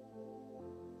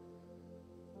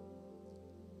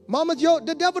 Mama,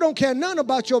 the devil don't care nothing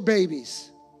about your babies.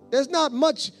 There's not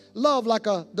much love like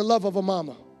the love of a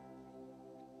mama.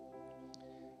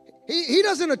 He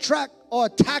doesn't attract or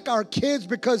attack our kids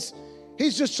because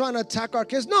he's just trying to attack our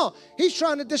kids. No, he's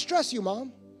trying to distress you,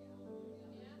 Mom.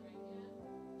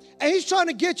 And he's trying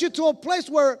to get you to a place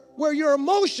where your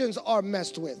emotions are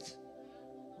messed with.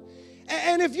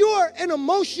 And if you're an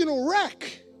emotional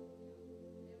wreck,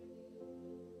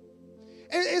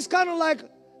 it's kind of like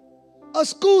a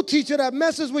school teacher that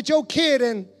messes with your kid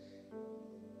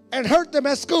and hurt them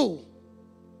at school.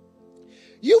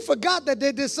 You forgot that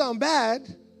they did something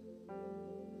bad,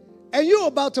 and you're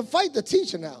about to fight the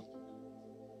teacher now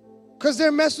because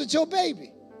they're messing with your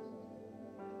baby.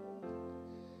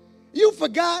 You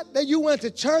forgot that you went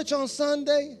to church on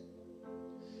Sunday.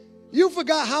 You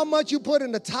forgot how much you put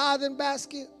in the tithing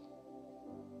basket.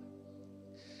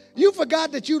 You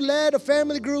forgot that you led a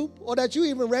family group or that you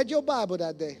even read your Bible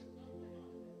that day.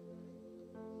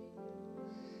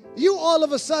 You all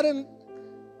of a sudden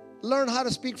learn how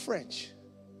to speak French.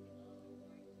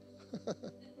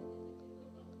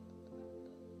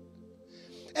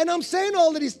 And I'm saying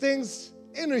all of these things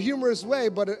in a humorous way,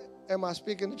 but am I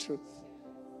speaking the truth?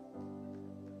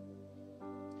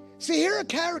 See, here are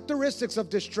characteristics of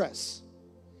distress.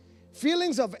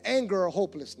 Feelings of anger or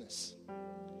hopelessness.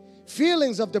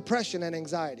 Feelings of depression and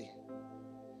anxiety.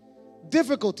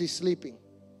 Difficulty sleeping.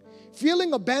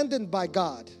 Feeling abandoned by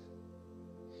God.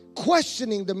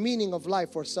 Questioning the meaning of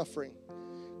life or suffering.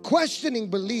 Questioning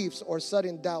beliefs or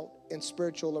sudden doubt in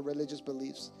spiritual or religious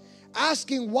beliefs.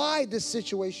 Asking why this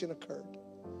situation occurred.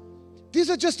 These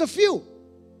are just a few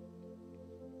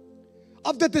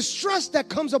of the distress that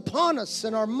comes upon us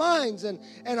in our minds and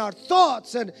our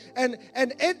thoughts. And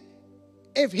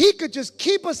if he could just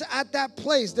keep us at that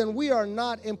place, then we are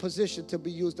not in position to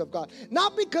be used of God.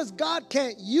 Not because God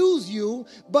can't use you,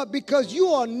 but because you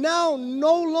are now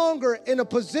no longer in a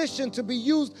position to be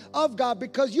used of God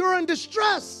because you're in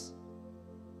distress.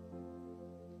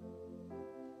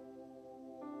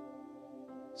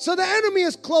 So the enemy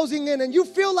is closing in and you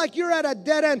feel like you're at a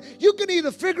dead end. You can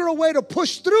either figure a way to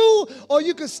push through or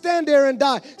you can stand there and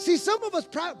die. See, some of us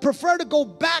prefer to go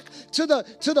back to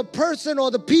the person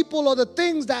or the people or the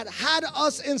things that had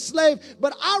us enslaved.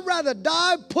 But I'd rather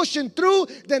die pushing through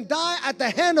than die at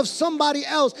the hand of somebody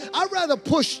else. I'd rather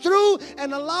push through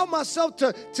and allow myself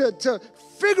to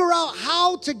figure out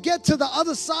how to get to the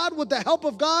other side with the help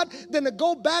of God than to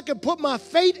go back and put my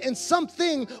fate in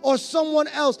something or someone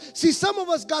else. See, some of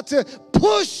us got to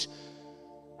push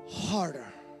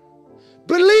harder,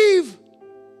 believe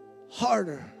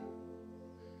harder,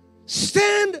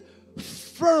 stand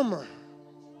firmer,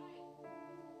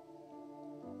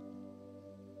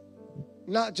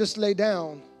 not just lay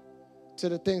down to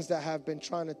the things that have been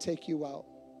trying to take you out.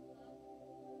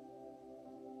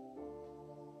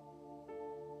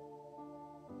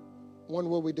 When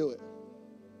will we do it?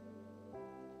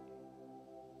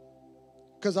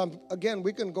 Because again,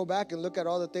 we can go back and look at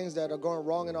all the things that are going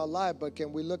wrong in our life, but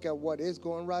can we look at what is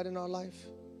going right in our life?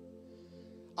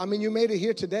 I mean, you made it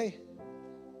here today.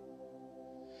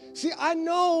 See, I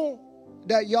know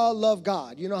that y'all love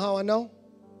God. You know how I know?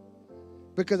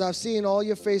 Because I've seen all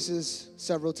your faces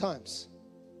several times.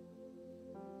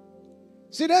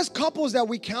 See, there's couples that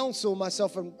we counsel,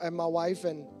 myself and my wife,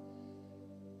 and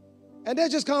they're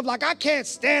just kind of like, I can't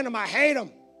stand them, I hate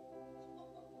them.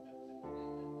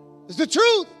 It's the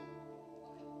truth.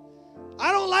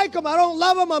 I don't like them, I don't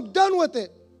love them, I'm done with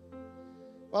it.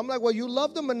 Well, I'm like, well, you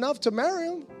love them enough to marry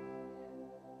them.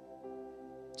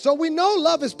 So we know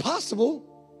love is possible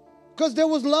because there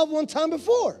was love one time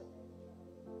before.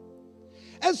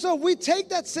 And so we take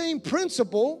that same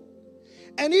principle,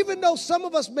 and even though some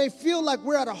of us may feel like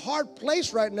we're at a hard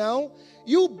place right now,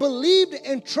 you believed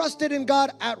and trusted in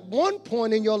God at one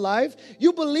point in your life.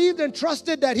 You believed and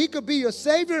trusted that he could be your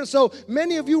Savior. And so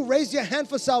many of you raised your hand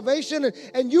for salvation,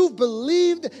 and you've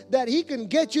believed that he can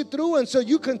get you through. And so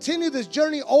you continue this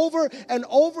journey over and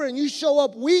over, and you show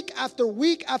up week after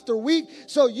week after week.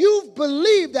 So you've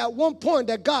believed at one point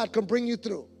that God can bring you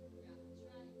through.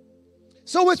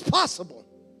 So it's possible.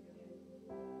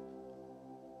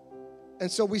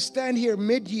 And so we stand here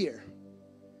mid-year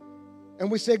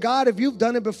and we say, God, if you've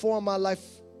done it before in my life,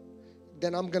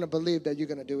 then I'm going to believe that you're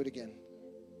going to do it again.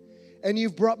 And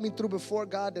you've brought me through before,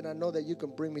 God, then I know that you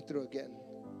can bring me through again.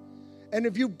 And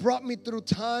if you brought me through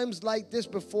times like this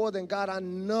before, then God, I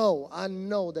know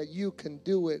that you can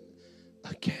do it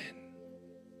again.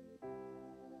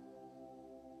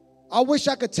 I wish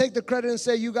I could take the credit and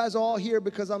say you guys are all here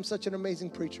because I'm such an amazing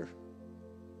preacher.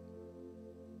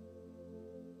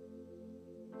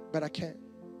 But I can't.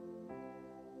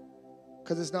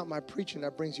 Because it's not my preaching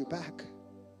that brings you back.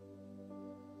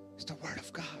 It's the Word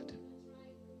of God.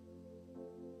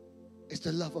 It's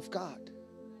the love of God.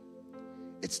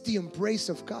 It's the embrace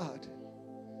of God.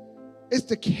 It's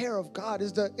the care of God.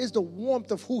 It's the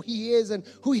warmth of who he is and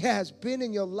who he has been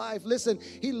in your life. Listen,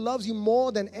 he loves you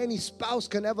more than any spouse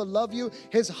can ever love you.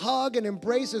 His hug and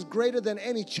embrace is greater than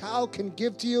any child can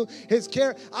give to you. His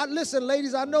care. Listen,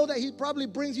 ladies, I know that he probably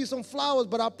brings you some flowers,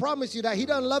 but I promise you that he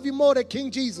doesn't love you more than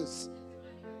King Jesus.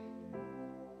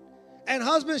 And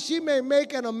husbands, she may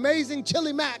make an amazing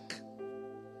chili mac,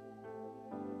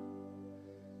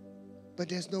 but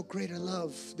there's no greater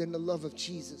love than the love of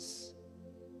Jesus.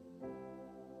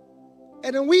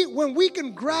 And then when we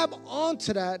can grab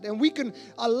onto that and we can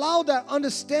allow that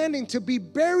understanding to be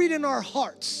buried in our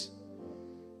hearts,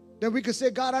 then we can say,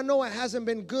 God, I know it hasn't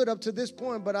been good up to this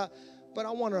point, but I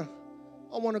want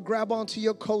I want to grab onto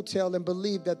your coattail and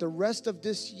believe that the rest of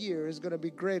this year is going to be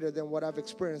greater than what I've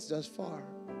experienced thus far.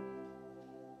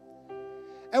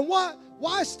 And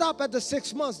why stop at the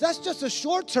 6 months? That's just a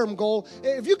short-term goal.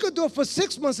 If you could do it for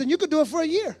 6 months, then you could do it for a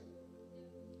year.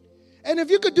 And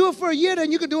if you could do it for a year,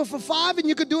 then you could do it for 5, and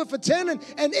you could do it for 10,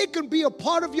 and it can be a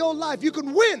part of your life. You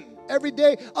can win every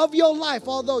day of your life,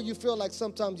 although you feel like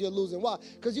sometimes you're losing. Why?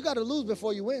 Because you got to lose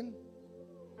before you win.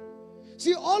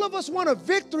 See, all of us want a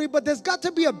victory, but there's got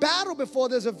to be a battle before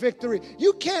there's a victory.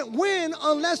 You can't win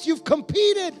unless you've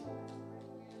competed.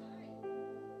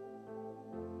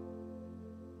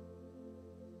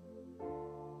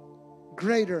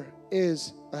 Greater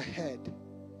is ahead.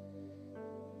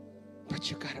 But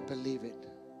you got to believe it.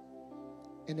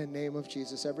 In the name of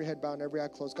Jesus. Every head bowed and every eye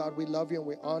closed. God, we love you and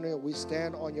we honor you and we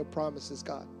stand on your promises,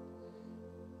 God.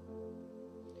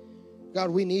 God,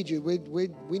 we need you.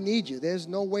 We need you. There's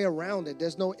no way around it.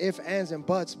 There's no ifs, ands, and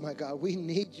buts, my God. We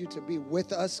need you to be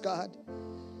with us, God.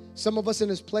 Some of us in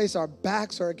this place, our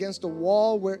backs are against the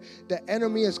wall where the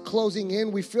enemy is closing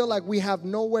in. We feel like we have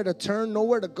nowhere to turn,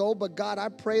 nowhere to go. But God, I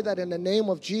pray that in the name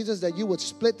of Jesus that you would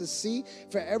split the sea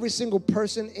for every single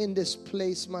person in this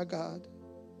place, my God.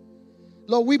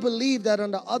 Lord, we believe that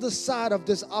on the other side of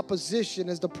this opposition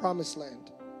is the promised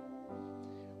land.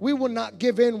 We will not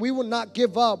give in. We will not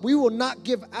give up. We will not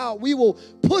give out. We will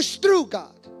push through,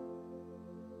 God.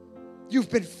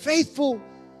 You've been faithful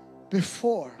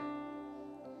before.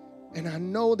 And I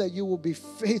know that you will be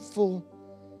faithful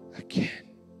again.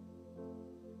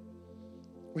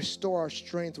 Restore our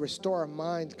strength. Restore our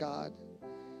mind, God.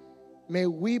 May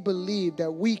we believe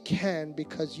that we can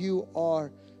because you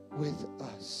are with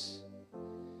us.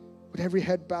 With every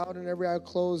head bowed and every eye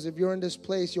closed, if you're in this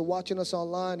place, you're watching us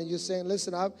online and you're saying,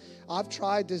 listen, I've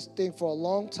tried this thing for a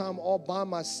long time all by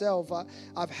myself.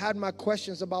 I've had my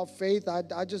questions about faith.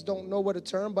 I just don't know where to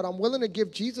turn, but I'm willing to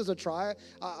give Jesus a try.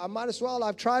 I might as well.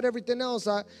 I've tried everything else.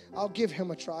 I'll give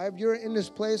him a try. If you're in this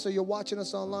place or you're watching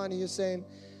us online and you're saying,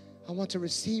 I want to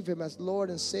receive him as Lord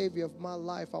and Savior of my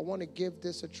life. I want to give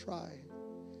this a try.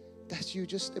 That's you.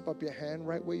 Just slip up your hand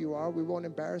right where you are. We won't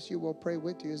embarrass you. We'll pray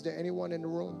with you. Is there anyone in the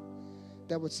room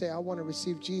that would say, I want to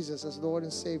receive Jesus as Lord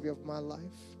and Savior of my life?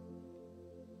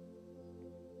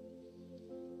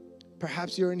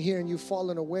 Perhaps you're in here and you've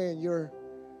fallen away and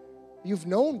you've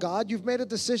known God. You've made a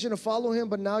decision to follow him,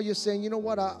 but now you're saying, you know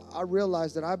what? I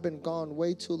realize that I've been gone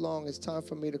way too long. It's time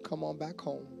for me to come on back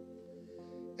home.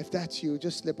 If that's you,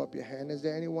 just slip up your hand. Is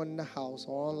there anyone in the house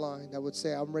or online that would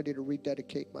say, I'm ready to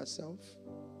rededicate myself?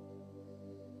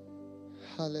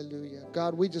 Hallelujah.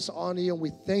 God, we just honor you and we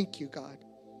thank you, God,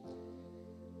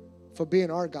 for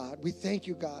being our God. We thank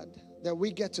you, God, that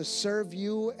we get to serve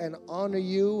you and honor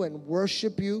you and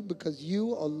worship you because you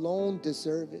alone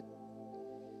deserve it.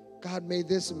 God, may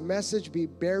this message be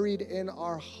buried in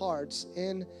our hearts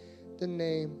in the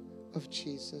name of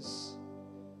Jesus.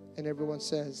 And everyone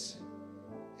says,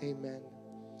 amen.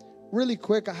 Really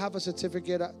quick, I have a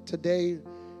certificate today.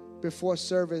 Before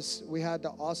service, we had the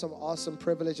awesome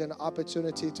privilege and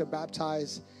opportunity to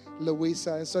baptize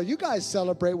Louisa. And so you guys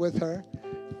celebrate with her.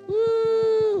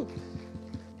 Woo!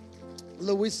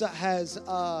 Louisa has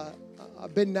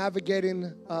been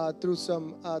navigating through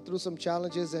some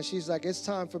challenges, and she's like, it's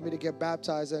time for me to get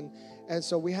baptized. And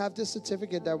so we have this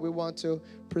certificate that we want to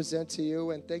present to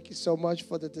you. And thank you so much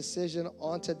for the decision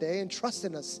on today and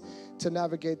trusting us to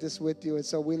navigate this with you. And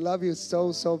so we love you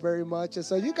so very much. And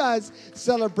so you guys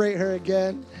celebrate her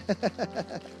again.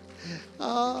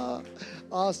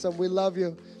 Awesome. We love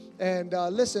you. And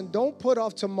listen, don't put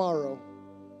off tomorrow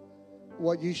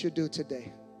what you should do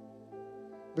today,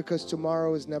 because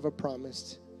tomorrow is never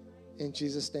promised. In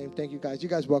Jesus' name, thank you guys. You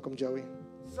guys welcome Joey.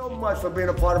 So much for being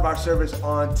a part of our service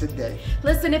on today.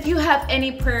 Listen, if you have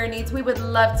any prayer needs, we would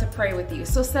love to pray with you,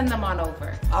 so send them on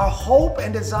over. Our hope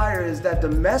and desire is that the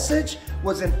message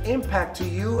was an impact to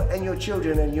you and your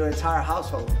children and your entire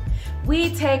household.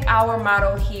 We take our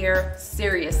motto here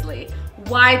seriously.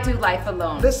 Why do life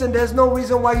alone? Listen, there's no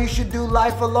reason why you should do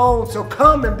life alone, so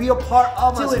come and be a part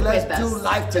of us. Let's do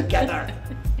life together.